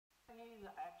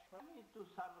me to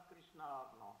serve Krishna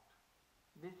or not.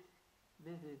 This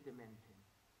is the main thing.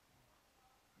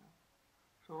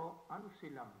 So,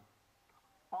 anusilam,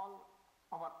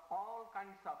 all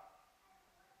kinds of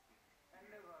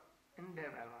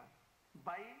endeavor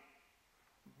by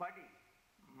body,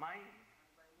 mind,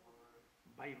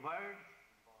 by words,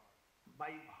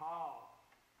 by bhav,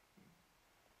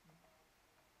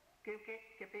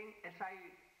 keeping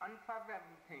aside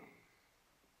unfavorable things,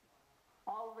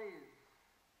 always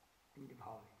in the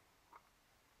bhav,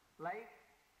 like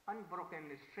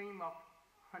unbroken stream of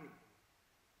honey.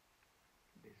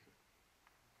 This.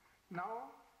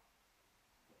 Now,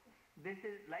 this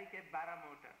is like a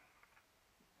barometer,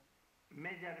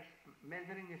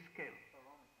 measuring scale.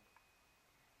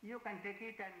 You can take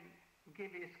it and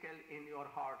give a scale in your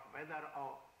heart, whether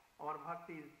our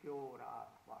bhakti is pure or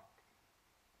what.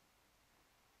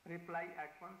 Reply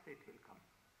at once, it will come.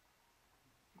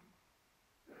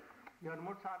 Your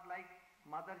moods are like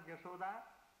Mother Yashoda,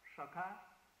 Shakha,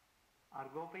 or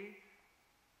Gopis,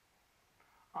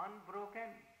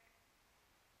 unbroken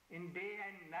in day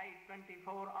and night,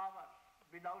 24 hours,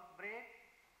 without break.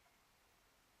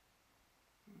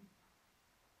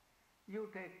 You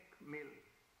take milk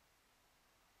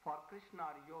for Krishna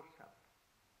or yourself.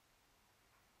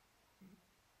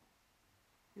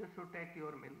 You should take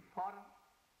your milk for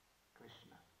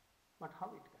Krishna. But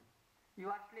how it can? You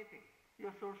are sleeping.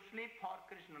 You should sleep for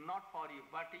Krishna, not for you,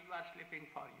 but you are sleeping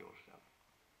for yourself.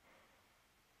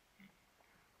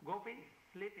 Gopis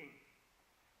sleeping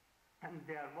and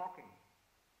they are walking.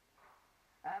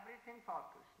 Everything for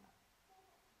Krishna.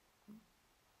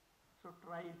 So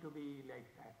try to be like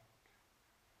that.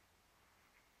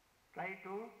 Try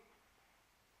to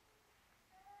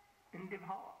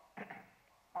endeavor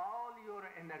all your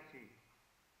energy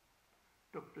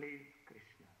to please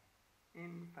Krishna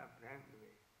in favorable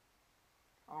way.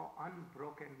 Or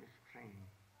unbroken stream,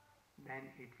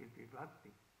 then it will be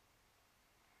bhakti.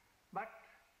 But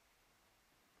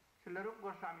Srila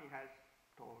Rupa Goswami has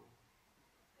told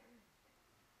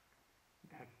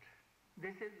that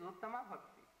this is Uttama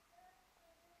Bhakti.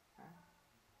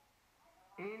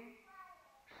 In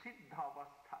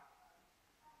Siddhavastha.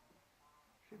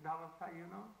 Siddhavastha, you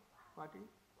know what is?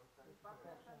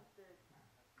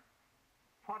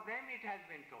 For them it has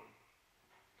been told.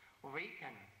 We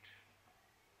cannot.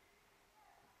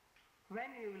 When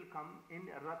you will come in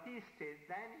Rati stage,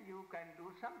 then you can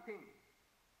do something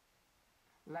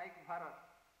like Bharat.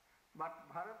 But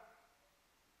Bharat,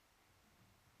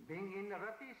 being in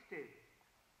Rati stage,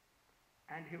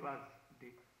 and he was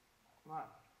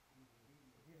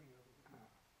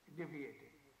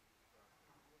deviated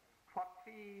for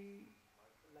 3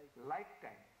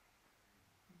 lifetimes.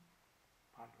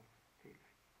 Pardon, 3 lifetimes.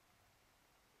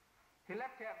 He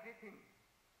left everything.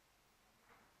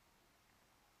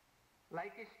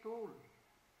 Like a stool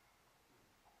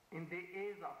in the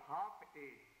age of half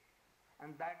age,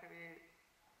 and that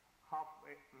half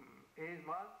age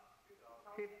was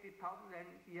 50,000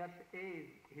 years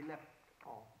age he left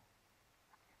off.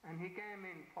 And he came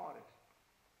in forest.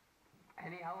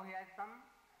 Anyhow, he had some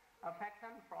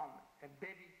affection from a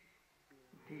baby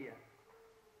deer.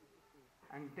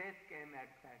 And death came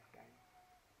at that time.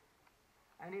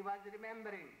 And he was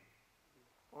remembering,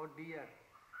 oh dear,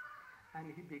 and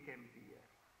he became deer.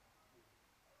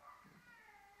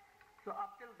 So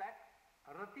up till that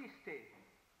Rati stage,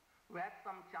 we had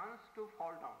some chance to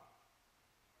fall down.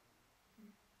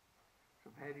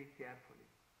 So very carefully.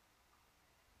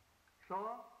 So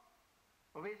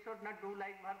we should not do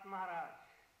like Bharat Maharaj.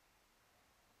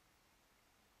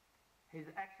 His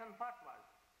action what was?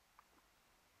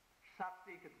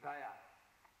 Sattvik daya.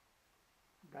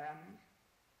 Daya means?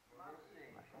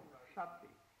 Mercy.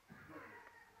 Sattvik.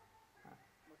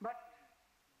 But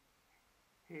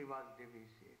he was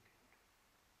deviated.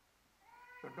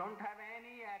 So don't have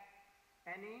any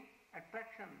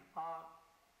attraction or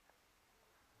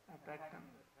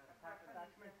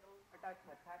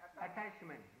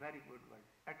attachment, very good word,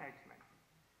 attachment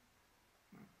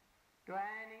to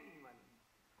anyone.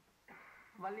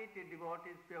 Only to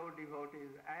devotees, pure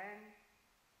devotees and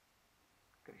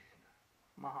Krishna,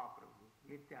 Mahaprabhu,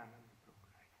 Nityananda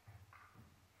Prabhu.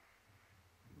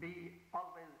 Be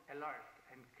always alert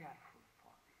and careful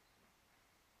for this.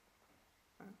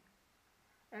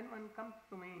 And when comes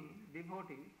to me,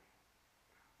 devotee,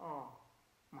 oh,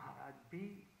 Maharaj,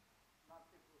 be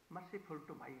merciful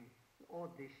to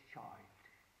this child,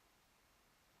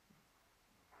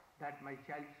 that my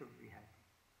child should be happy.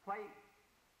 Why?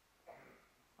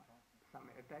 Some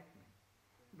attachment.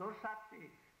 Those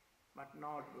sattvik, but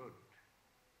not good.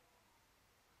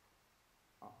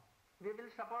 Oh. We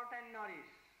will support and nourish,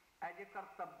 as a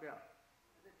kartabya,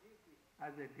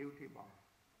 as a duty bound.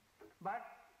 But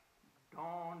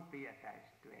don't be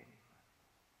attached to anyone.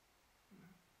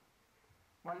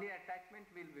 Only attachment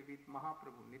will be with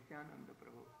Mahaprabhu, Nityananda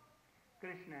Prabhu,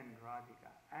 Krishna and Radhika,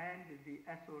 and the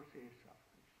associates of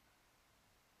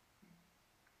Krishna.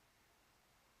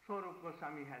 Swarup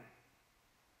Goswami has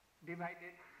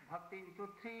divided bhakti into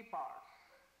three parts.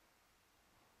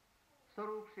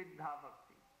 Swarup Siddha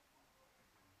Bhakti.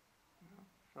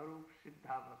 Swarup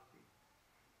Siddha Bhakti.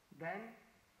 Then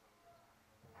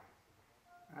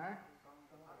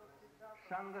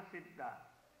Sangha Siddha.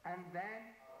 And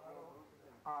then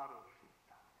Arup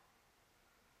Siddha.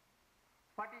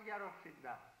 What is Arup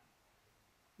Siddha?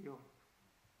 You.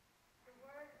 The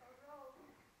word arup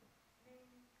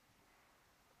means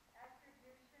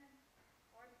attribution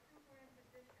or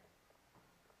superimposition.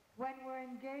 When we're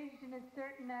engaged in a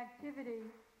certain activity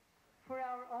for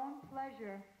our own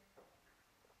pleasure,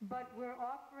 but we're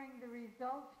offering the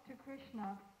results to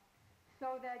Krishna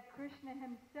so that Krishna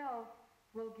himself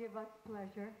will give us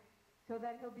pleasure, so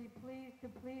that he'll be pleased to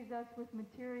please us with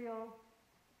material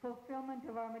fulfillment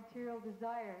of our material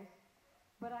desires.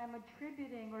 But I'm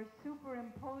attributing or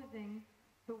superimposing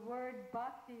the word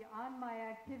bhakti on my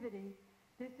activity.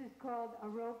 This is called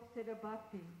aropsita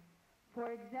bhakti.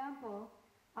 For example,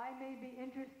 I may be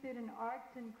interested in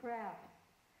arts and crafts.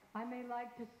 I may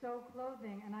like to sew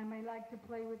clothing, and I may like to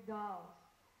play with dolls.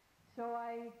 So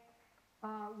I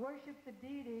worship the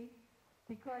deity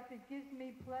because it gives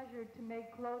me pleasure to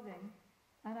make clothing.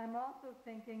 And I'm also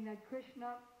thinking that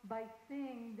Krishna, by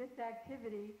seeing this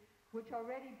activity, which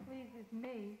already pleases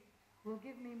me, will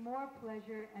give me more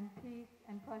pleasure and peace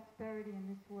and prosperity in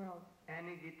this world.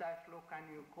 Any Gita sloka can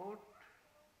you quote?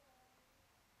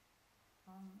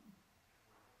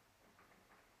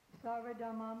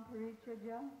 Sarvadhamam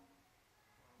parichaja?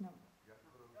 No.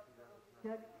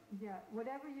 Yeah,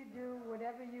 whatever you do,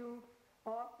 whatever you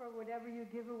offer, whatever you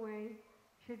give away,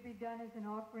 should be done as an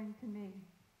offering to me.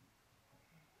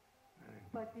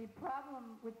 But the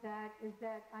problem with that is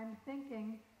that I'm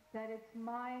thinking that it's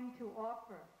mine to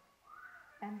offer,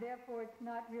 and therefore it's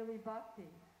not really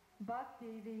bhakti.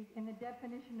 Bhakti, in the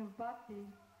definition of bhakti,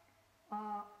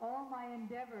 all my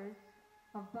endeavors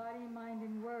of body, mind,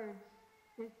 and words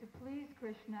is to please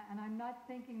Krishna, and I'm not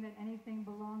thinking that anything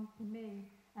belongs to me,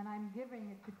 and I'm giving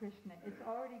it to Krishna. It's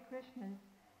already Krishna's,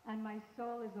 and my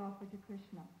soul is offered to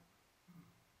Krishna.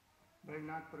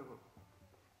 Bhairnath Prabhu,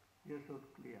 you should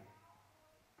clear.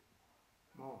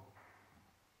 No.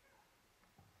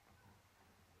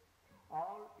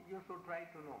 All you should try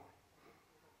to know.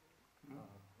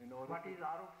 What is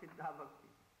Arup Siddha Bhakti?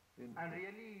 And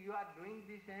really you are doing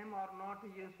the same or not,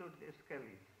 you should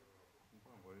establish.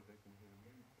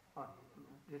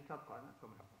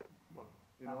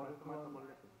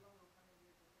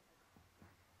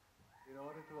 In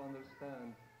order to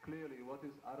understand clearly what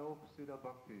is Arup Siddha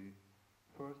Bhakti,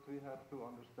 first we have to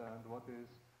understand what is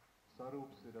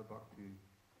Sarup Siddha Bhakti,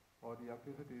 or the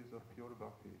activities of pure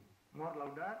bhakti. More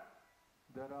louder.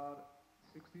 There are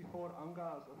 64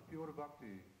 angas of pure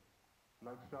bhakti,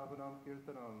 like Shravanam,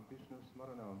 Kirtanam, Vishnu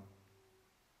Smaranam,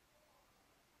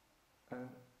 and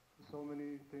so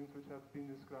many things which have been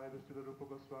described as Srila Rupa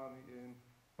Goswami in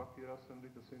Bhakti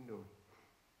Rasamrita Sindhu.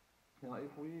 Now,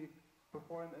 if we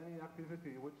perform any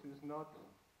activity which is not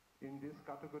in this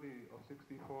category of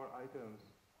 64 items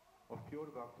of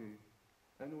pure bhakti,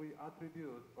 and we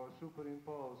attribute or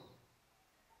superimpose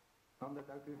on that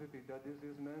activity that this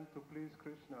is meant to please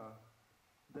Krishna,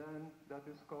 then that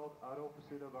is called Arupa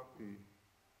Siddha Bhakti.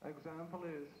 Example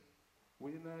is,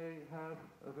 we may have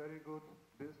a very good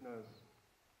business,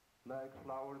 like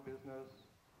flower business,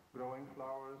 growing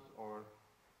flowers, or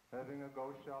having a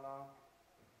goshala,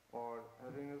 or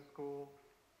having a school,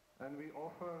 and we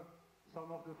offer some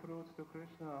of the fruits to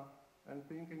Krishna and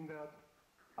thinking that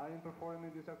I am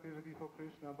performing this activity for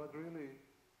Krishna, but really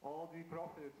all the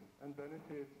profit and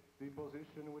benefit, the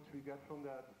position which we get from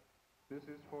that, this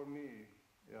is for me,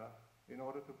 in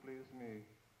order to please me.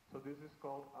 So this is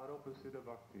called Arupa Siddha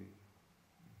Bhakti.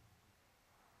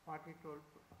 What he told,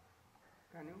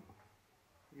 can you?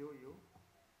 You?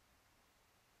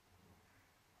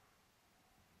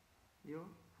 You?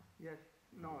 Yes.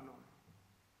 No.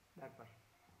 That person.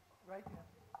 Right here.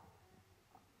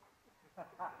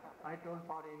 I told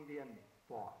for Indian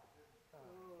boy.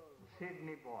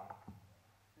 Sydney boy.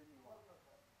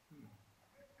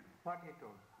 What he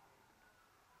told?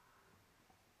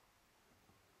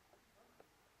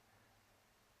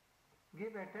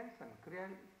 Give attention.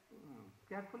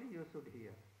 Carefully you should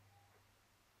hear.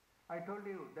 I told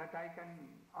you that I can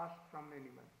ask from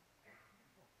anyone.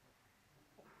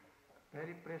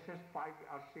 very precious 5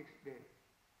 or 6 days.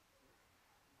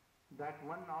 That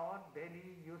 1 hour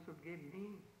daily you should give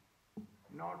me,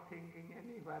 not thinking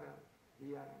anywhere else,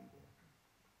 here and there.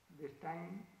 This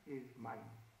time is mine.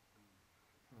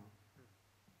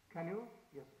 Can you?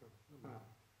 Yes, sir.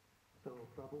 So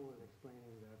Prabhu was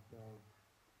explaining that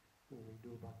when we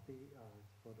do bhakti,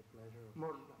 it's for the pleasure of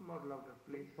More Krishna. louder,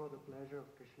 please. It's for the pleasure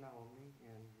of Krishna only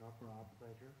and not for our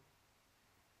pleasure.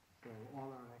 So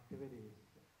all our activities,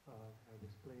 as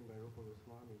explained by Rupa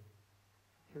Goswami,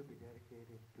 should be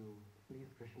dedicated to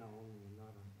please Krishna only and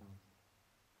not ourselves.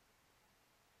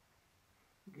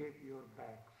 Give your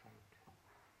back side.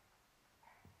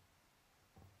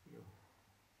 You.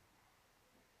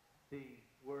 The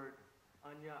word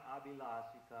anya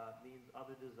abhilasika means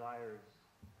other desires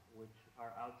which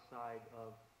are outside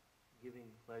of giving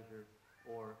pleasure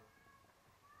or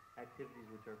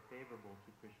activities which are favorable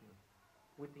to Krishna,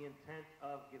 with the intent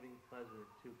of giving pleasure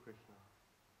to Krishna.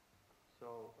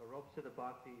 So Aropsita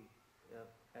Bhakti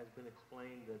has been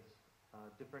explained as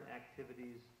different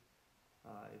activities.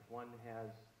 If one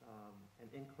has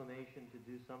an inclination to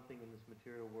do something in this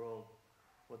material world,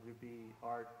 whether it be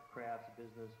art, crafts,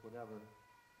 business, whatever,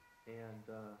 and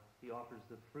he offers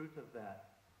the fruit of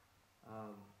that.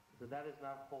 So that is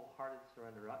not wholehearted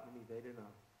surrender, Atmani Vedana,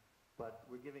 but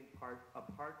we're giving a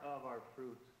part of our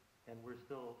fruit, and we're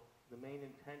still, the main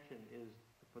intention is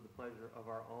for the pleasure of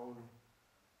our own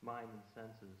mind and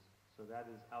senses. So that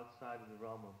is outside of the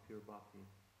realm of pure bhakti.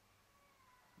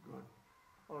 Good.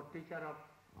 Or teacher of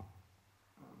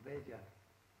Veja,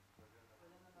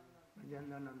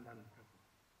 Jandanandan.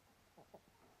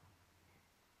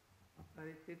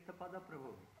 Very Tirthapada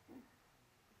Prabhu.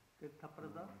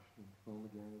 Tirthapada.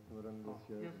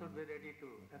 You should be ready to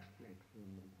explain.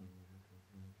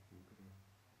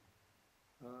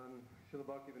 Srila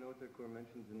Bhaktivinoda Thakur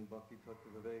mentions in Bhakti Tattva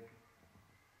Vivek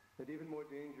that even more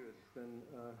dangerous than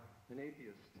an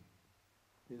atheist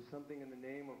is something in the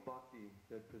name of bhakti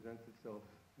that presents itself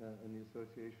in the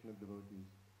association of devotees.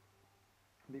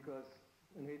 Because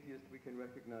an atheist we can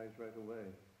recognize right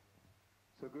away.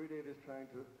 So Gurudev is trying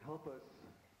to help us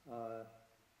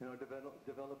in our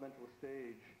developmental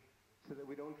stage so that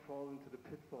we don't fall into the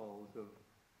pitfalls of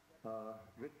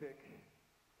Ritvik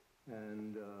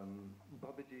and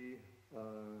Babaji,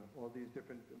 all these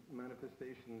different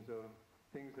manifestations of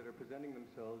things that are presenting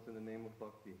themselves in the name of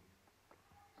bhakti.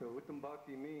 So Uttam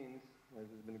Bhakti means, as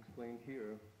has been explained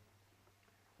here,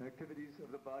 activities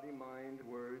of the body, mind,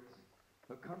 words,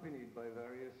 accompanied by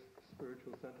various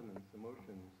spiritual sentiments,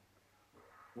 emotions,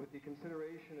 with the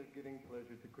consideration of giving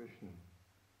pleasure to Krishna.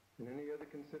 And any other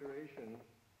consideration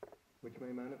which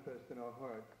may manifest in our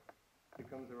heart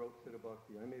becomes a Aropsita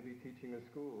Bhakti. I may be teaching a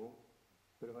school,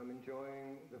 but if I'm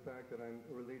enjoying the fact that I'm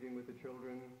relating with the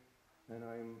children and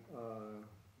I'm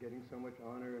getting so much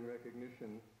honor and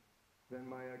recognition, then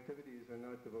my activities are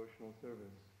not devotional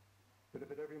service. But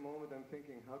if at every moment I'm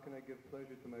thinking, how can I give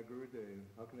pleasure to my Gurudev?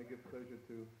 How can I give pleasure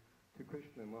to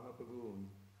Krishna, Mahaprabhu,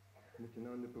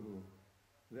 Nityananda Prabhu?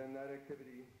 Then that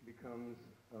activity becomes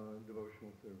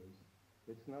devotional service.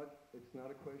 It's not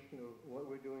a question of what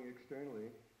we're doing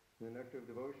externally. In the Nectar of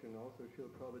Devotion, also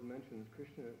Srila Prabhupada mentions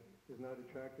Krishna is not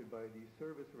attracted by the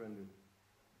service rendered,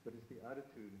 but it's the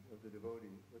attitude of the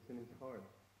devotee, what's in his heart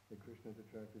that Krishna is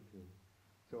attracted to.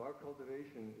 So our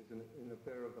cultivation is an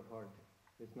affair of the heart.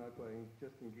 It's not by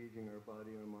just engaging our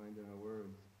body, our mind, and our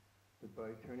words, but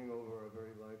by turning over our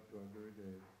very life to our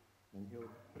Gurudev, and he'll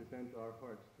present our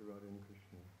hearts to Radha and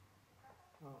Krishna.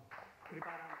 Oh,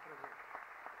 Kriparam Prabhu.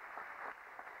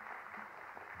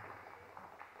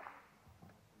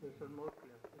 This is more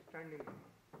clear. Standing.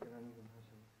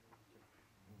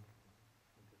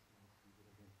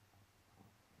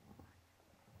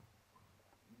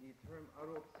 The term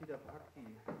Aropsita Bhakti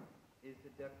is the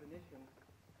definition.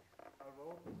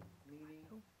 Arop meaning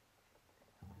to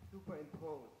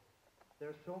superimpose. There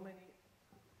are so many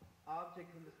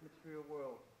objects in this material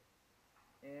world,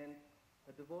 and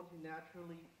a devotee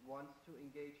naturally wants to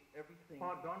engage everything.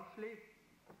 Or don't sleep.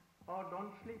 Or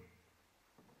don't sleep.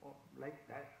 Oh, like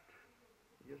that.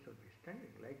 You should be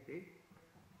standing like this.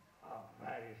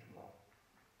 Very small.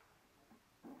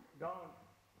 Don't.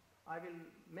 I will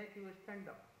make you stand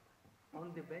up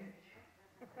on the bench.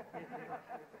 Hare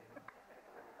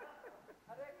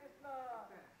Krishna.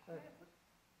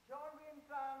 Sure, we in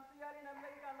France. We are in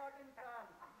America, not in France.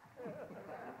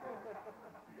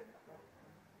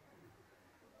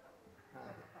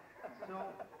 So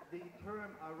the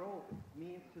term arop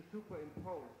means to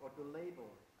superimpose or to label.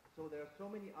 So there are so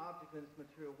many objects in this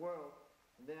material world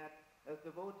that as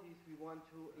devotees we want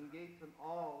to engage them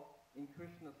all in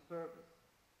Krishna's service.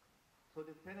 So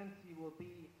the tendency will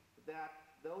be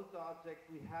that those objects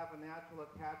we have a natural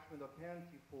attachment or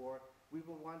tendency for, we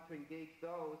will want to engage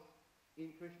those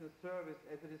in Krishna's service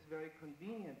as it is very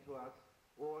convenient to us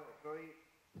or very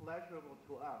pleasurable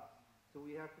to us. So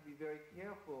we have to be very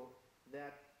careful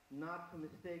that not to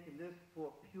mistake this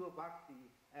for pure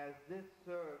bhakti, as this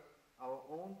serves our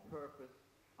own purpose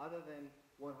other than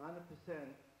 100%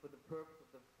 for the purpose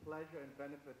of the pleasure and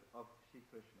benefit of Shri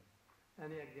Krishna.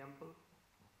 Any example?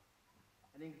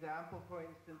 An example, for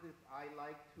instance, is I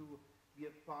like to be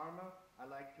a farmer. I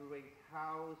like to raise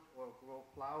cows or grow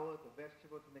flowers or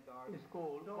vegetables in the garden.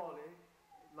 School, So, college,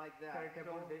 like that.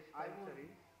 charitable So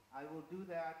dispensaries. I will do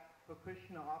that for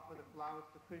Krishna, offer the flowers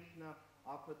to Krishna,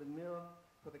 offer the milk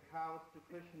for the cows to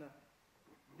Krishna.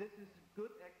 This is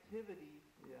good activity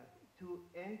Yeah. to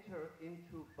enter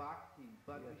into bhakti,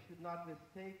 but we Yes. should not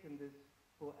mistake this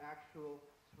for actual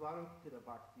swaruptira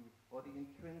bhakti or the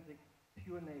intrinsic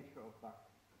pure nature of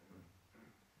bhakti.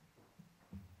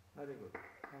 Very good.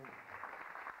 Thank you.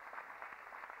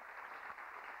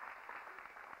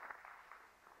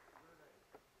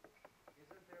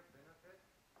 Isn't there benefit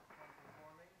from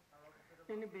performing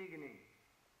Arupita? In the beginning,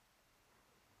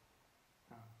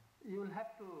 you will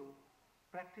have to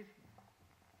practice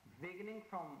beginning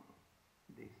from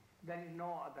this. There is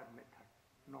no other method,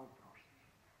 no process.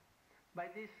 By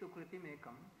this Sukriti may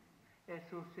come,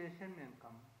 association may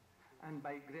come, and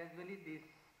by gradually this,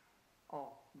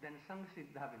 then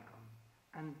Sangsiddha will come,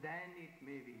 and then it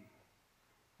may be,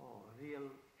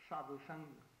 real sadhu sang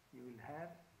you will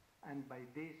have, and by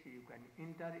this you can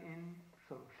enter in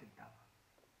Swarup Siddha.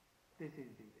 This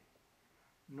is the way,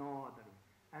 no other way.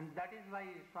 And that is why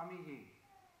Swamiji,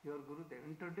 your Gurudev,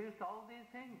 introduced all these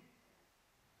things,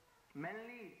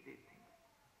 mainly these things,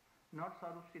 not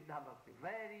Swarup Siddha Bhakti,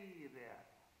 very rare,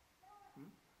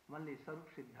 only Swarup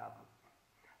Siddha Bhakti.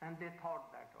 And they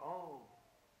thought that,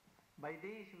 by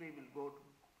this we will go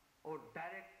to,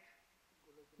 direct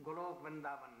Golok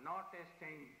Vrindavan, not a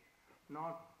staying,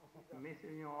 not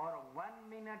missing, or 1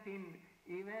 minute in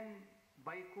even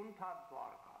Vaikuntha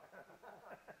Dwarka.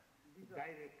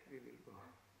 Direct we will go.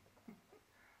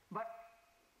 But,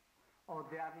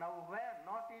 they are now where?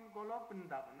 Not in Golok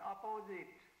Vrindavan,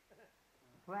 opposite.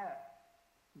 Where?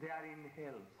 They are in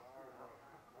hills.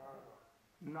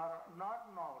 Not Nord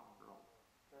Lok.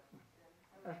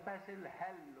 A special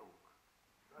hell look.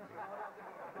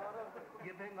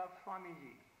 Giving of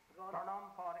Swamiji,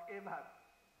 pranam forever,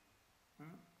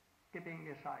 keeping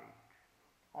aside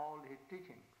all his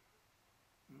teachings.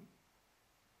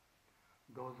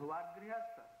 Those who are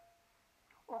grihastha,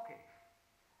 okay,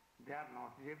 they are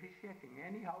not depreciating,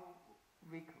 anyhow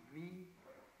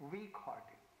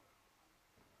weak-hearted.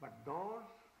 But those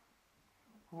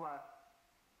who are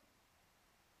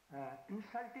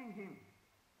insulting him,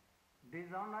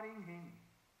 dishonoring him,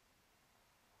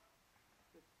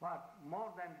 what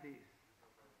more than this,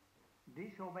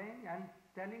 disobeying and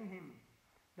telling him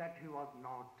that he was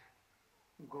not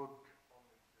good,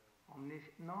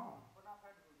 no,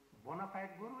 bona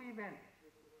fide guru even.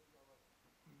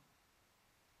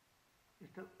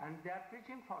 And they are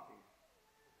preaching for this.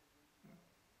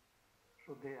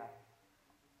 So they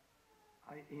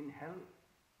are in hell.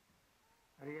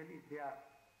 Really, they are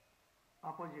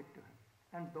opposite to him.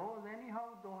 And those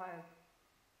anyhow, though have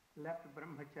left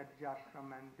brahmacharya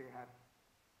ashram and they have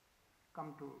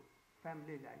come to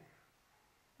family life,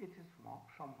 it is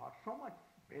somewhat so much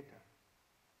better.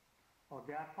 Or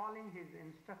they are following his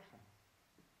instructions,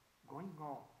 going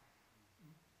on.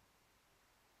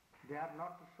 They are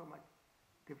not so much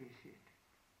deviated.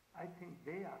 I think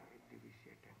they are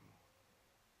deviated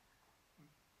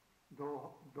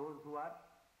more. Those who are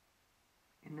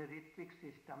in the Ritvik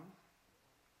systems,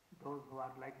 those who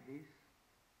are like this,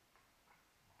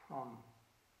 from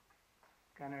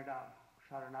Canada,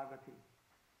 Sharanagati,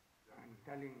 and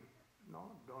telling,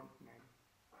 no, don't name.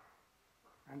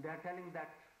 And they are telling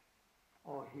that,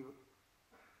 he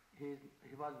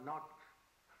was not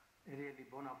a really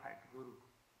bona fide guru.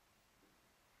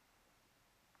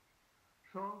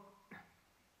 So,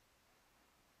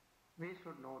 we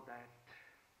should know that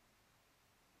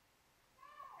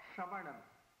Shravanam,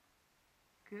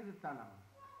 Kirtanam,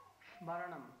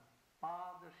 Smaranam,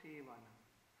 Padasevanam,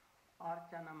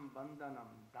 Archanam,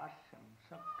 Bandhanam, Dasyam,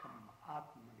 Sakham,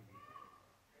 Atmanivida.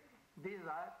 These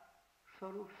are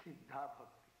Swarup Siddha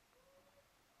Bhakti.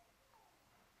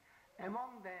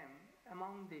 Among them,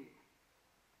 among the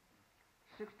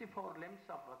 64 limbs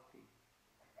of Bhakti,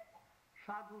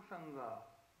 Sadhu Sangha,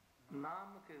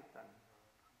 Nam Kirtan,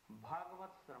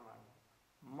 Bhagavat Sraman,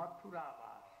 Mathura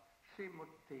Vas,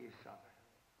 Srimurti Sadhana.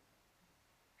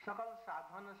 Sakal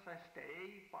sadhana srashta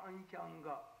ei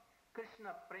panchanga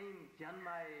Krishna prem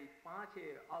janmai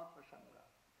panche alpasanga.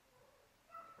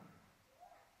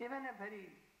 Even a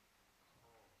very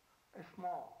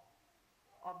small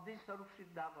of this Sarup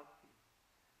Siddha Bhakti.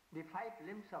 The 5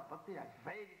 limbs of Bhakti are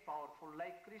very powerful,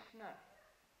 like Krishna,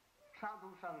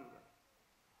 Sadhu Sangha,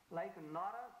 like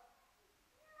Narad,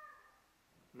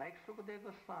 like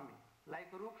Sukadeva Goswami, like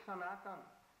Rup Sanatan,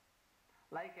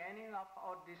 like any of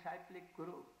our disciplic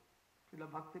Guru,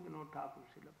 Srila Bhaktivinoda Thakur,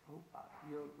 Srila Prabhupada,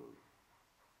 your Guru.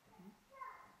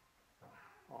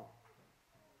 Oh.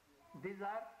 These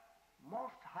are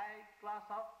most high class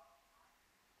of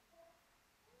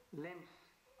limbs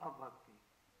of Bhakti.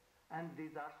 And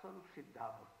these are Sarup Siddha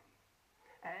Bhakti.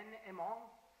 And among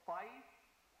 5,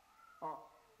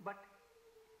 but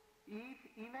if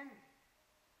even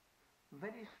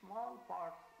very small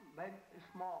parts, very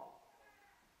small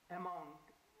amount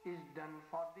is done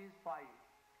for these 5,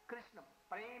 Krishna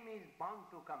prem is bound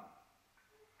to come.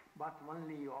 But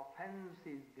only offense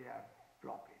is their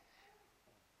blockage.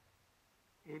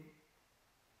 If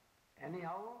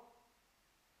anyhow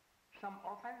some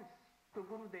offense to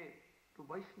Gurudev, to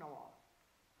Vaishnava,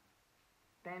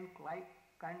 10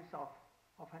 kinds of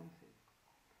offenses,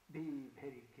 be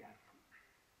very careful.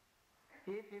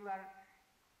 If you are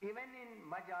even in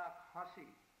majak, hasi,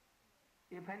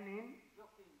 even in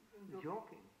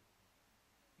joking,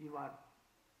 you are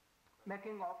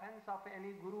making offense of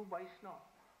any Guru Vaishnava,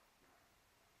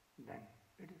 then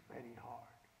it is very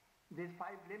hard. These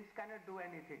 5 limbs cannot do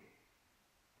anything.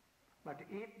 But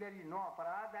if there is no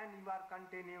aparad and you are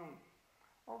continuing,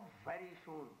 very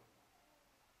soon.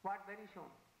 What very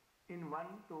soon? In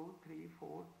 1, 2, 3,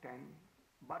 4, 10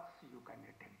 births you can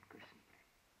attempt Krishna prem.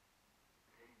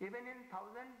 Even in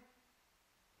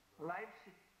 1,000 lives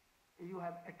you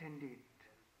have attended.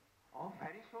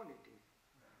 Very soon it is.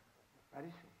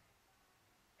 Very soon.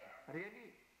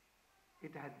 Really,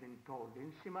 it has been told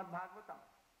in Srimad Bhagavatam.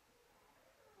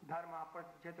 Dharma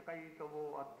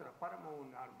pajyatakaitavo atra paramo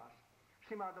narmas.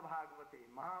 Srimad Bhagavate,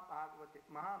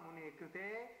 Mahamune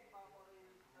Krite,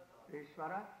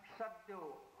 Ishvara, Sadhyo,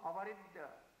 Avaridya,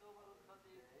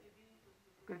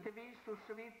 Kritivi,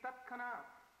 Sushvi, Tatkana.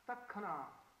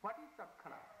 What is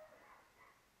Tatkana?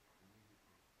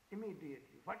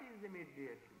 Immediately. What is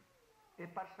immediately? A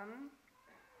person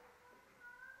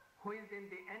who is in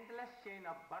the endless chain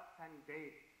of birth and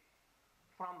death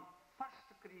from first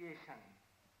creation.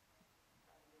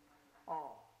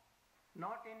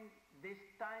 Not in this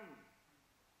time,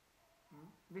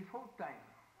 before time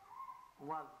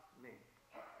was made.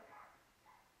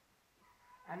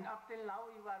 And up till now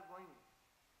you are going.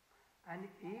 And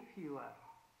if you are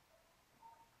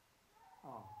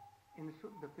in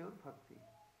Shuddha pure bhakti,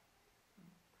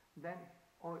 then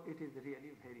it is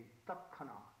really very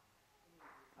tatkana,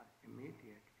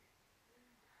 immediately.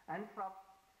 And from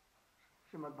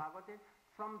Srimad Bhagavatam,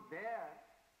 from there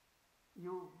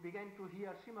you begin to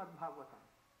hear Srimad Bhagavatam.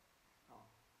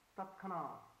 Tatkana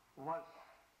was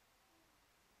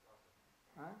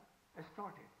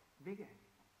started, began.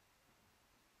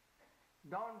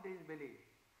 Don't disbelieve.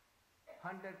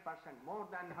 100%, more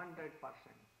than 100%.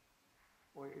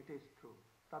 It is true.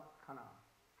 Tatkana.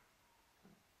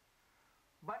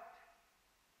 But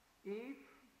if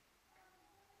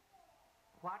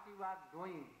what you are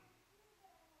doing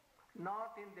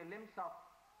not in the limbs of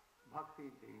bhakti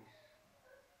is,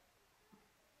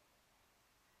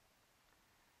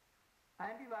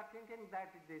 and you are thinking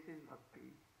that this is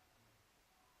bhakti,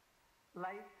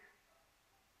 like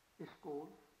school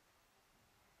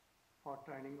for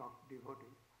training of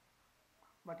devotees.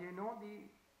 But you know the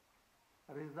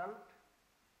result,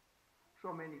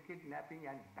 so many kidnapping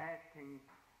and bad things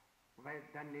were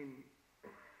done in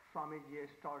Swamiji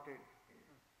started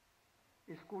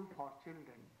a school for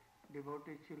children,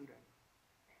 devotee children.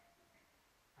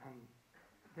 And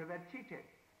they were cheated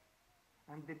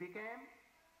and they became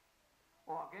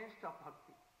against of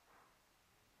bhakti.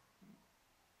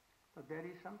 So there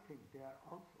is something there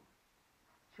also.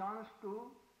 Chance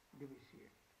to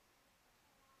deviate.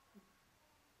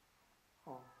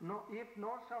 No, if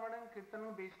no Sravanam,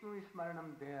 Kirtanam, Vishnu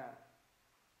Smaranam there,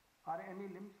 are any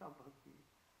limbs of bhakti,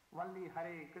 only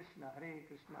Hare Krishna,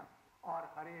 or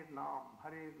Hare Nam,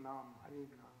 Hare Nam, Hare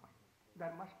Nam,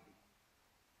 there must be.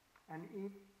 And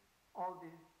if all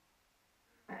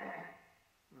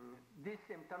these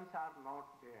symptoms are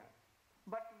not there,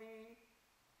 but we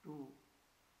do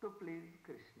to please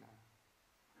Krishna,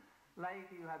 like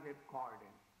you have a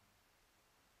garden,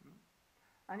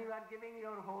 and you are giving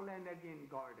your whole energy in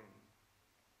garden.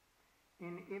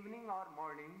 In evening or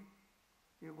morning,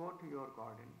 you go to your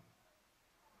garden,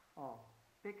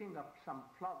 picking up some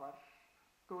flowers,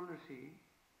 tulsi,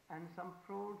 and some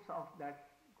fruits of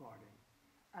that garden,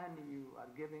 and you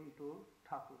are giving to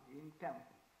Thakurji in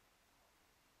temple.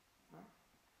 Huh?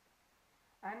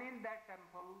 And in that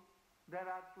temple there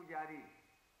are pujaris,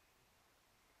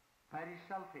 very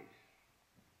selfish,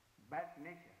 bad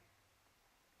nature.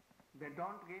 They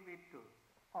don't give it to,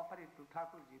 offer it to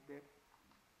Thakurji, they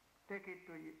take it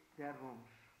to their rooms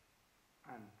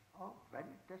and, oh,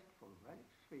 very tasteful, very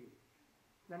sweet.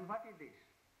 Then what is this?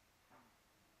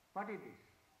 What is this?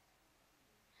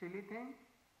 Silly thing?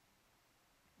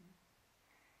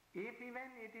 If even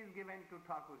it is given to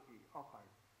Thakurji, offered,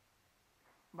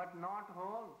 but not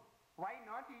whole, why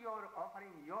not you are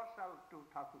offering yourself to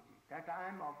Thakurji, that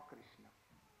I am of Krishna?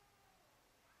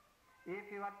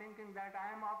 If you are thinking that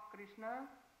I am of Krishna,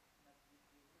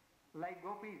 like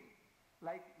gopis,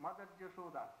 like Mother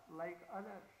Jashoda, like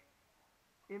others,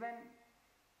 even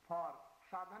for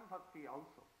sadhan bhakti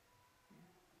also,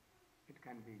 it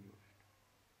can be used.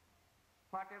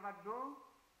 Whatever do,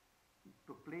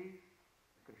 to please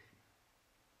Krishna,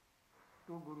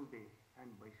 to Gurudev and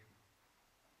Vaishnava.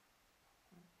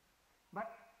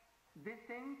 But these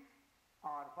things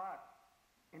are what?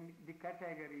 In the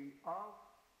category of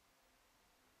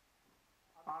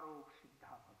Arok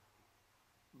Siddha Bhakti.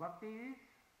 Bhakti is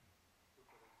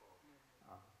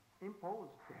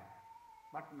imposed there,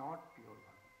 but not pure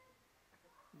bhakti.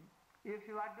 If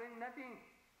you are doing nothing,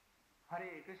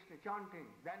 Hare Krishna chanting,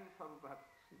 then Swarupa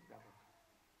Siddha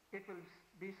Bhakti, it will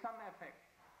be some effect.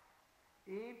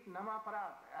 If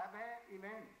Namaparad,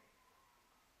 even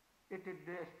it is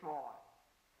destroyed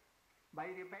by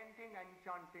repenting and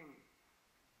chanting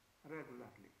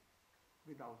regularly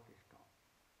without stop,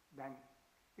 then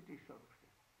it is Swarupa.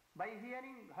 By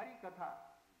hearing Hari Katha,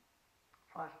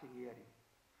 first hearing,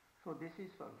 so this is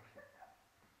Swarup Siddha.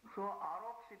 So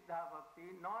Arok Siddha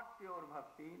Bhakti, not pure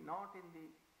Bhakti, not in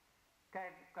the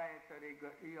category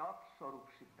of Swarup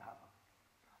Siddha Bhakti.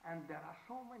 And there are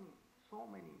so many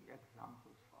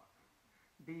examples for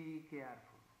it. Be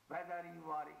careful whether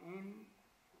you are in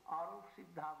Arok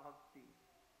Siddha Bhakti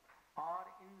or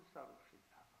in Swarup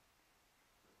Siddha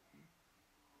Bhakti.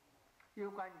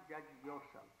 You can judge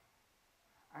yourself.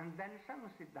 And then Sang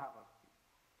Siddha Bhakti.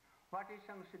 What is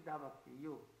Sang Siddha Bhakti?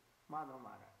 You, Madhava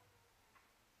Maharaj.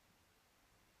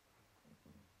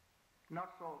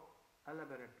 Not so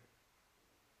elaborate.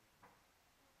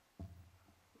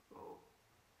 So,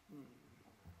 in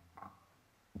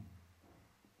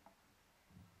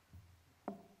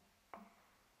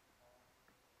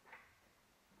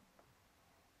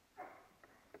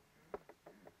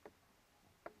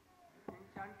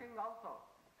chanting also,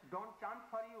 don't chant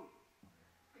for you.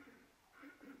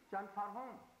 Chant for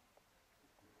whom?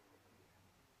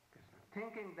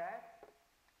 Thinking that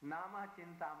Nama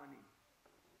Chintamani,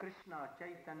 Krishna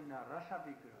Chaitanya Rasa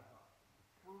Vigraha,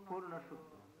 Purna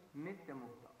Shuddha, Nitya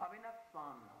Mukta,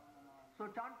 Avinattvana. So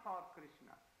chant for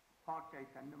Krishna, for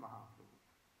Chaitanya Mahaprabhu.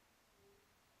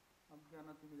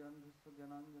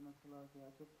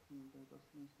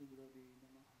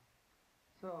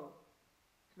 So,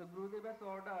 Srila Gurudev has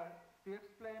ordered to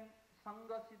explain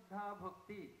Sangha Siddha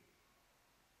Bhakti.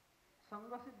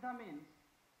 Sangha Siddha means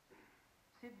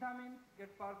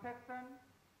get perfection,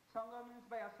 Sangha means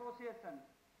by association.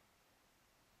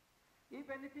 If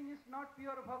anything is not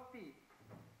pure bhakti,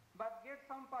 but get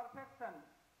some perfection,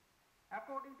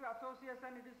 according to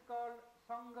association it is called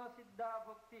Sangha Siddha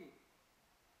Bhakti.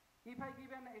 If I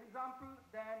give an example,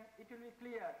 then it will be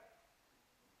clear.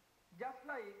 Just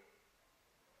like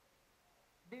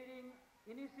during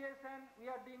initiation we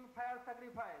are doing fire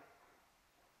sacrifice.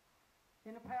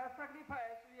 In fire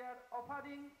sacrifice, we are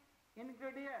offering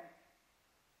ingredients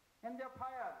in the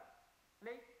fire,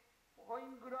 like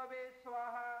Om Gurave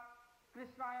Swaha,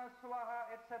 Krishnaya Swaha,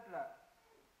 etc.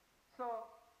 So,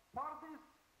 for this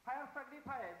fire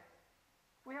sacrifice,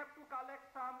 we have to collect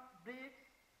some bricks,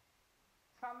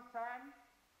 some sand,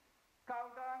 cow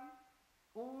dung,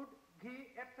 wood, ghee,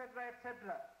 etc.,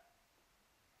 etc.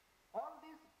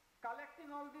 Collecting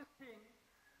all these things,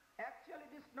 actually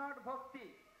it is not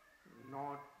bhakti.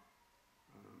 Not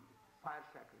fire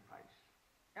sacrifice.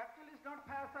 Actually it's not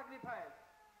fire sacrifice,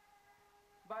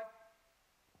 but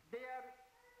they are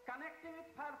connecting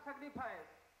with fire sacrifice.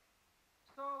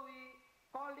 So we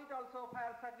called it also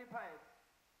fire sacrifice.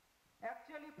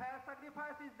 Actually fire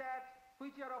sacrifice is that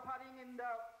which you are offering in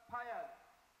the fire.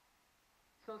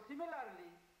 So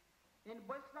similarly, in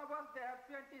Vaishnavas they have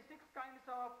 26 kinds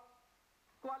of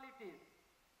qualities.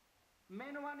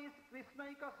 Main one is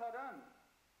Krishnaika Saran.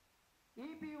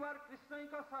 If you are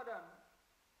Krishnaika Saran,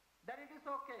 then it is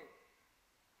okay.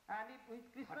 And if with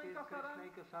Krishnaika Saran,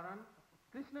 Krishnaika Saran?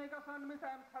 Krishnaika Saran means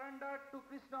I am surrendered to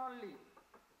Krishna only.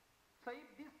 So if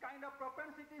this kind of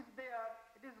propensity is there,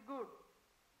 it is good.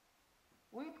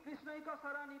 With Krishnaika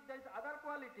Saran, if there is other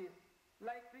qualities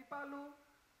like Kripalu,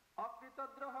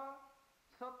 Akritadraha,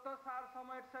 Satta Sar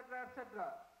Sama, etc.,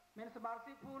 etc., means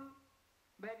merciful,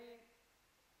 very,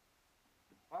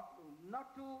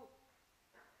 not to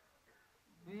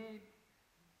be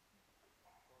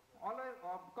always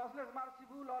causeless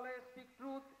merciful, always speak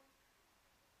truth,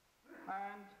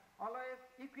 and always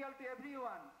equal to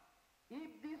everyone. If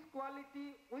this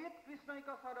quality with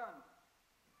Krishnaika Saran,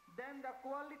 then the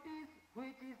qualities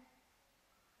which is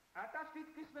attached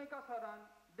with Krishnaika Saran,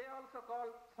 they also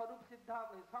call Sarup Siddha,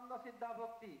 Sangha Siddha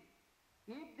Bhakti.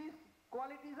 If these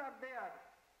qualities are there,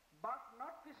 but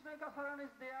not Krishnaika Saran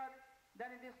is there,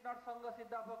 then it is not Sangha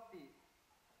Siddha Bhakti.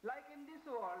 Like in this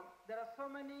world, there are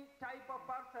so many type of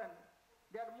person,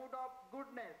 their mood of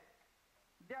goodness.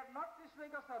 They are not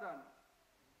Krishnaika Saran.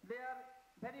 They are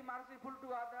very merciful to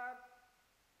others,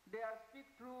 they are speak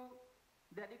true,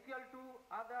 they are equal to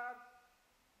others,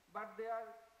 but their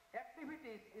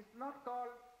activities is not called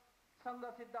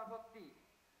Sangha Siddha Bhakti.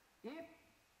 If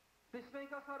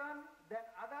Krishnaika Saran, then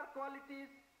other qualities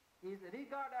is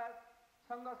regarded as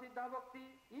Sangha Siddha Bhakti.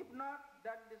 If not,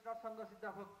 then it is not Sangha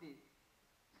Siddha Bhakti.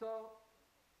 So,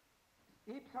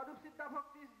 if Sarup Siddha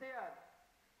Bhakti is there,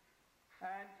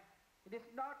 and it is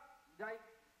not like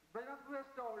Brajnath Prabhu has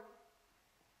told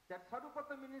that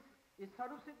Sarupata means is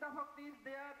Sarup Siddha Bhakti is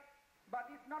there, but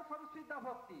it's not Sarup Siddha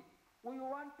Bhakti. We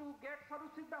want to get Sarup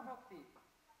Siddha Bhakti.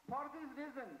 For this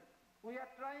reason, we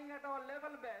are trying at our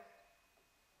level best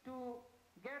to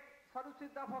get Sarup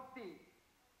Siddha Bhakti.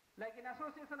 Like in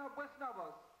association of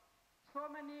Vaishnavas, so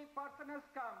many persons has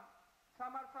come,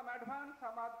 some are advanced,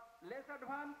 some are less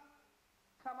advanced,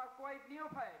 some are quite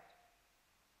neophyte,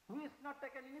 who is not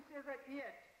taken initiated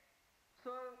yet. So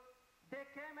they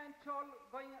came and told,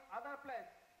 going other place,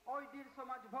 oh, he did so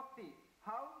much bhakti.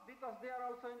 How? Because they are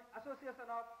also in association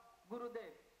of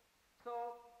Gurudev.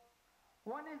 So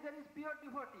one is there is pure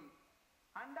devotee.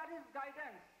 Under his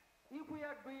guidance, if we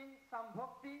are doing some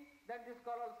bhakti, that is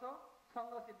called also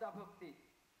Sangha Siddha Bhakti.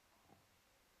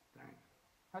 Thanks.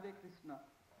 Hare Krishna.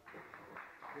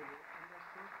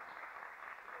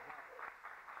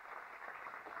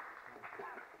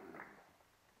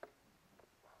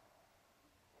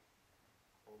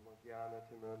 Om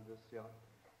Jnanatimandasya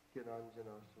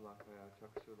Kiranjana Shalakaya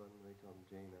Chaksulanritam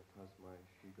Jaina Tasmai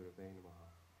Shri Gurave Namaha.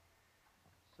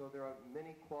 So there are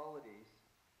many qualities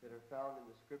that are found in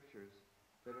the scriptures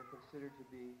that are considered to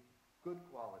be good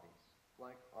qualities,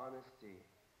 like honesty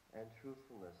and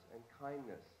truthfulness and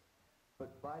kindness.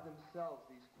 But by themselves,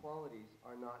 these qualities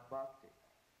are not bhakti.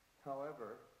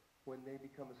 However, when they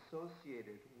become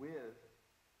associated with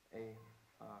a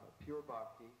pure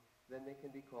bhakti, then they can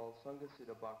be called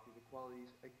Sangha-siddha bhakti. The qualities,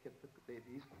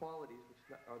 these qualities,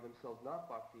 which are themselves not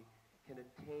bhakti, can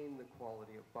attain the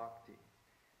quality of bhakti.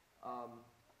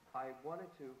 I wanted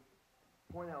to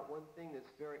point out one thing that's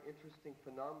very interesting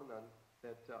phenomenon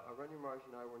that Aranya Maharaj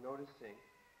and I were noticing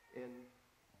in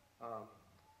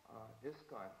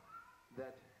ISKCON,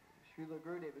 that Srila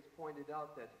Gurudev has pointed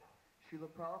out that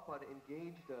Srila Prabhupada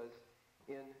engaged us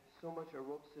in so much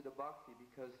Arupasiddha Bhakti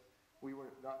because we were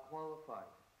not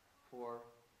qualified for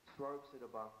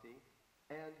Swarupasiddha Bhakti,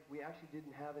 and we actually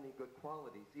didn't have any good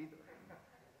qualities either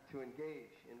to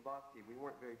engage in Bhakti. We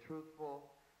weren't very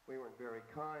truthful, we weren't very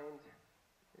kind,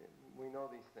 we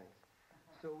know these things.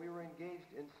 So we were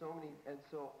engaged in so many, and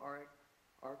so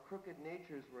our crooked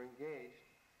natures were engaged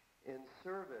in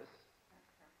service.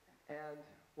 And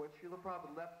when Srila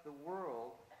Prabhupada left the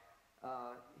world,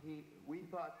 we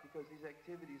thought because these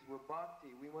activities were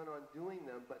bhakti, we went on doing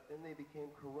them, but then they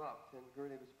became corrupt. And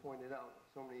Gurudev has pointed out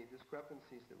so many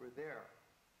discrepancies that were there.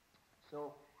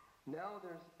 So now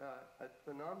there's a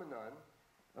phenomenon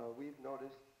we've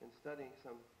noticed in studying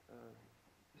some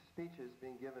speeches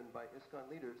being given by ISKCON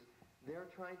leaders.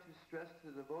 They're trying to stress to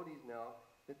the devotees now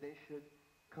that they should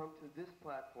come to this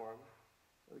platform,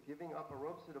 giving up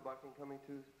Arupasiddha Bhakti and coming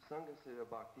to Sangha-siddha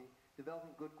Bhakti,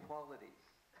 developing good qualities,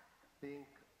 being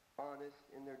honest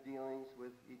in their dealings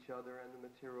with each other and the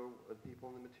material people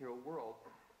in the material world.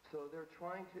 So they're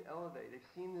trying to elevate.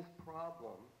 They've seen this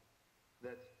problem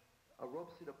that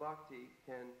Arupasiddha Bhakti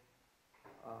can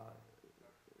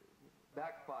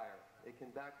backfire. It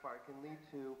can backfire. It can lead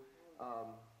to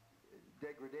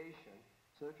degradation.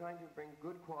 So they're trying to bring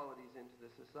good qualities into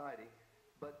the society.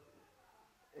 But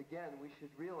again, we should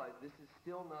realize this is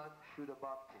still not Shuddha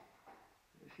Bhakti.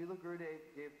 Srila Gurudev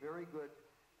gave very good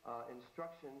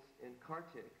instructions in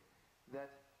Kartik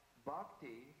that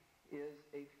Bhakti is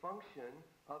a function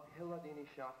of Hiladini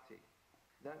Shakti.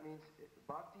 That means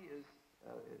Bhakti is,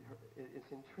 its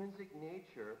intrinsic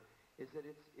nature is that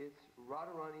it's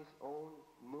Radharani's own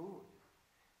mood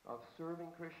of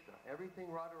serving Krishna. Everything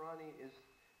Radharani is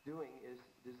doing is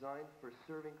designed for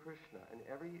serving Krishna, and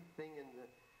everything in the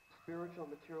spiritual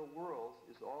material worlds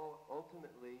is all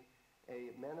ultimately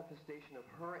a manifestation of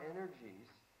her energies,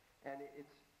 and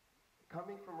it's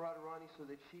coming from Radharani so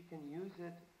that she can use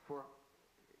it for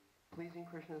pleasing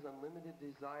Krishna's unlimited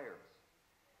desires.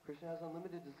 Krishna has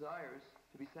unlimited desires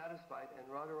to be satisfied, and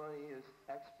Radharani is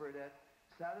expert at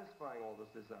satisfying all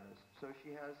those desires. So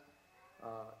she has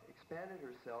expanded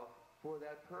herself for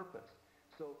that purpose.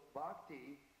 So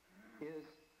bhakti is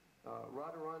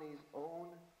Radharani's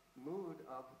own mood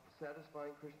of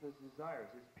satisfying Krishna's desires.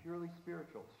 It's purely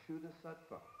spiritual, Shuddha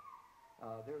Sattva.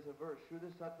 There's a verse, Shuddha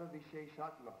Sattva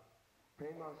Visheshatma,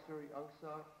 Prema Suri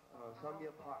Angsa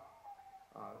Samyapak,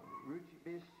 Ruchi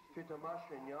Vish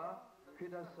Tritamashrinya,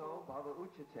 Kridaso Bhava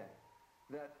Uchate,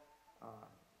 that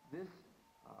this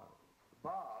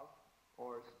bhav,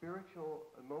 or spiritual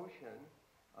emotion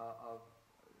of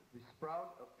the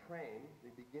sprout of prem,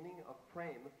 the beginning of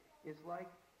prem, is like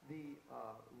the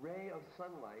ray of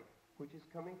sunlight which is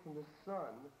coming from the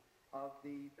sun of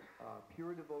the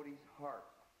pure devotee's heart.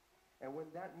 And when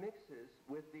that mixes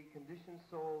with the conditioned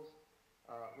soul's,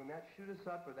 when that Shuddha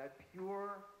Sattva, that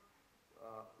pure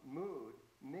mood,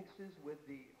 mixes with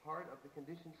the heart of the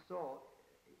conditioned soul,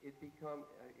 it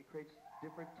creates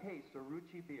different tastes, or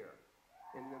ruchi beer,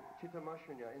 in the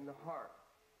chittamashranya, in the heart.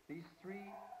 These three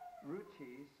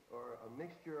ruchis, or a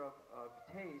mixture of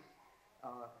tastes,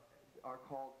 are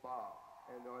called bhav,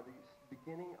 and are the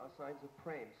beginning of signs of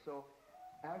prem. So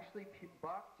actually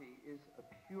bhakti is a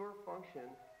pure function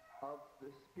of the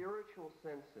spiritual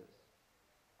senses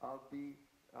of the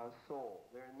soul.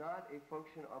 They're not a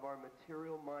function of our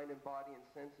material mind and body and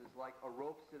senses like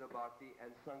aropa-siddha bhakti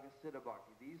and sangha-siddha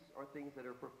bhakti. These are things that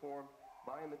are performed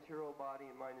by a material body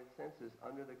and mind and senses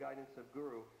under the guidance of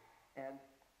Guru. And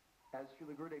as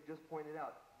Srila Gurudev just pointed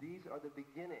out, these are the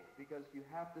beginning, because you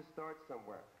have to start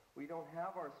somewhere. We don't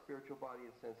have our spiritual body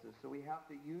and senses, so we have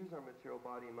to use our material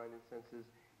body and mind and senses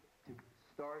to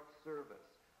start service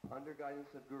under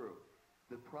guidance of Guru.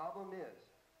 The problem is,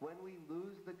 when we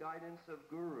lose the guidance of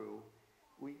Guru,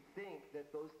 we think that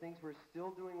those things we're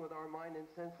still doing with our mind and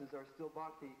senses are still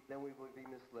bhakti, then we will be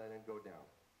misled and go down.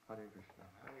 Hare Krishna.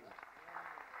 Hare Krishna.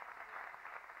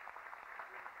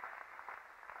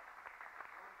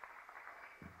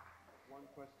 One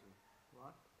question.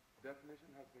 What?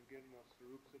 Definition has been given of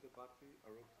Swarup-siddha bhakti,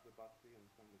 Arup-siddha bhakti, and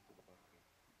Sangha-siddha bhakti.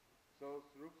 So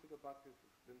Swarup-siddha bhakti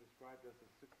has been described as the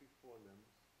 64 limbs,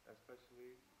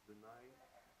 especially the 9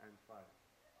 and 5.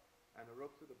 And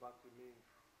Arup-siddha bhakti means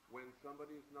when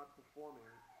somebody is not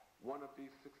performing one of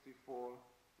these 64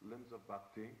 limbs of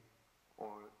bhakti,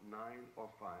 or 9 or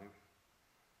 5,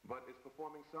 but is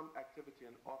performing some activity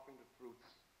and offering the fruits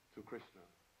to Krishna.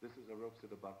 This is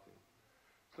Arup-siddha bhakti.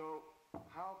 So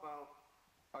how about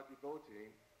a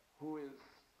devotee who is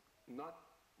not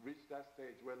reached that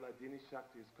stage where Ladini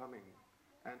Shakti is coming,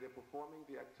 and they're performing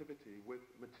the activity with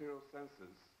material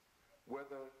senses,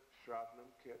 whether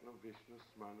Shravanam, Kirtanam, Vishnu,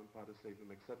 Smaranam,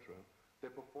 Padasevanam, etc.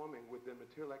 They're performing with their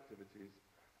material activities,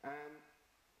 and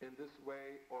in this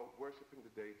way, or worshipping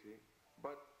the deity,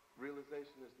 but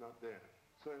realization is not there.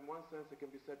 So in one sense, it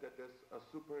can be said that there's a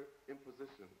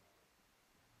superimposition.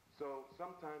 So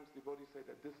sometimes devotees say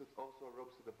that this is also a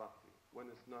Arup-siddha bhakti, when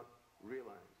it's not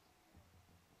realized.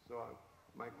 So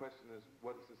my question is,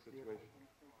 what is the situation?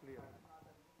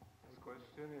 His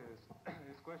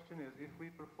question is, if we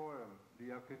perform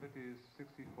the activities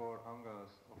 64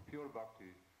 angas of pure bhakti,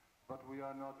 but we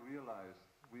are not realized,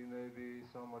 we may be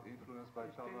somewhat influenced by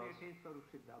chalas. Still it is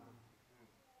Swarup-siddha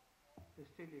bhakti.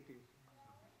 Still it is.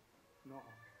 No.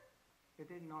 It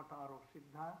is not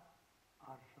Arup-siddha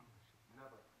or Sangha-siddha.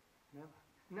 Never.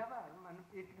 Never.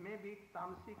 It may be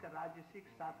tamasic, rajasic,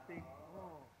 sattvic,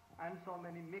 and so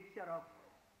many mixture of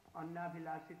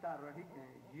annabhilasita,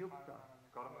 yukta,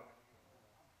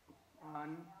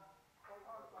 and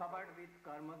covered with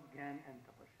karma, gyan, and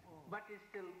tapasya. But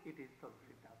still it is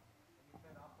Swarup-siddha. You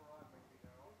said aparad may be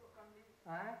there also.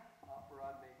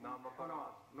 Aparad may be No,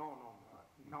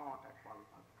 not at all.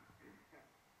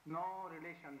 No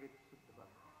relation with Siddha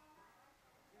Bhakti.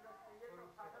 In the stage of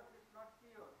sadhana is not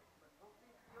pure, but bhakti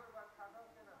is pure, but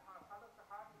sadhana's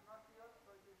heart is not pure,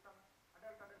 so it is some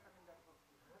adulteration in that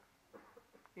bhakti.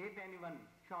 If anyone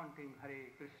chanting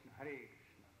Hare Krishna,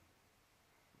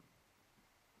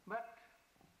 but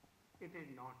it is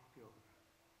not pure.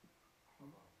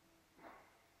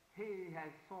 He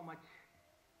has so much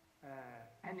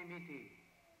enmity,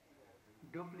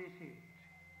 duplicity,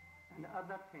 and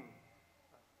other things,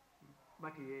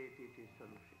 but yet it is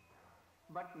solution,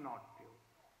 but not pure.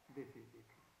 This is it.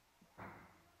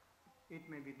 It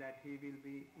may be that he will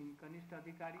be in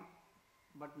Kanishtadhikari,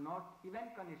 but not even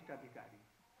Kanishtadhikari,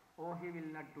 or he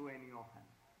will not do any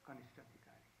offense,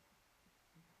 Kanishtadhikari.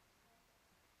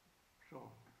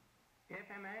 So, if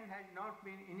a man has not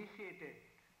been initiated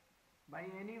by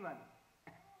anyone,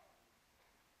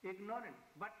 ignorant,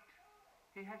 but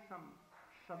he has some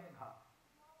Shraddha,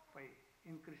 faith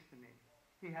in Krishna name.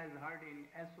 He has heard in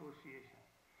association,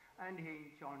 and he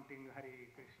is chanting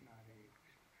Hare Krishna,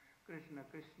 Krishna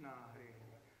Krishna, Hare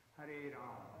Hare, Hare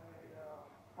Ram, Hare Ram.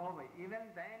 Oh, even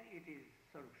then it is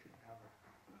Sarvasiddha,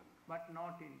 but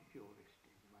not in pure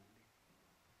stage only.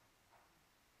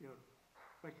 Your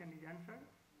question is answered?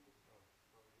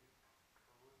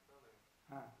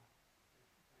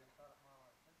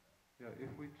 Yeah,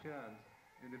 if we chant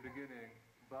in the beginning,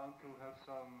 bound to have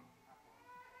some,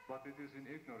 but it is in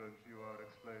ignorance you are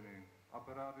explaining.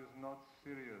 Aparad is not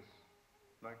serious,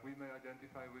 like we may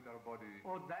identify with our body.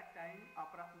 Oh, that time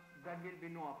there will be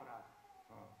no aparad.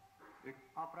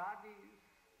 Aparad is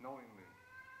knowingly.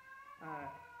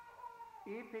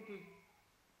 If it is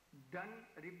done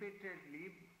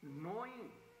repeatedly, knowing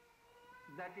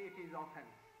that it is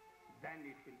offense, then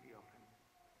it will be offense.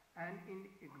 And in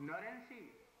ignorance,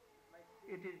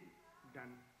 it is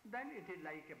done, then it is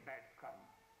like a bad karma.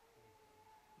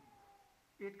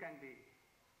 It can be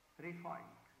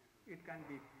refined, it can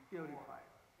be purified.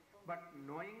 But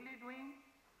knowingly doing,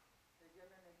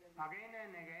 again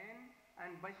and again,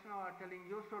 and Vaishnava are telling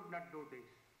you should not do this.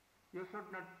 You should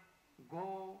not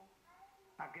go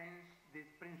against this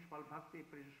principle, bhakti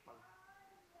principle.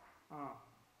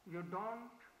 You don't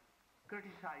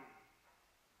criticize.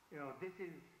 This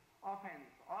is offense,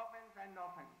 offense and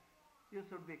offense. You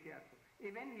should be careful.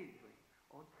 Even he is doing.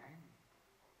 Oh, then,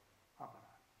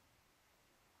 aparad.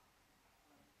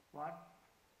 What?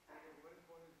 What if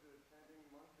one is chanting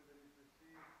mantra that is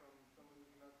received from someone who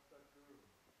is not Sadguru?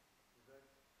 Is that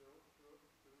still true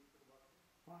to the bhakti?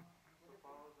 What?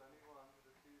 Suppose anyone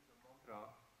receives a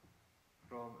mantra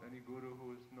from any guru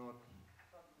who is not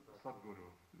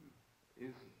Sadguru.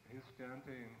 Is his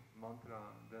chanting mantra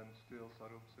then still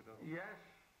Sarup Siddha? Yes.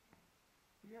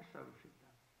 Yes, Sarup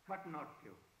Siddha. But not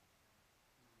pure.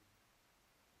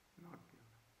 Not pure.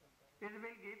 It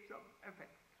will give some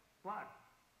effect. What?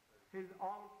 His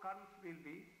all karmas will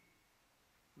be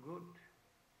good,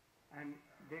 and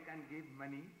they can give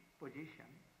money, position,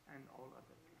 and all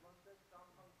other things.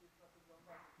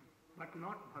 But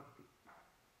not bhakti.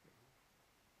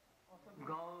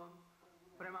 Gaur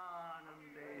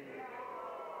Premanande.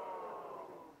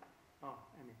 Oh,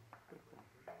 any.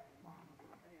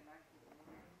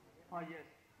 Oh, yes.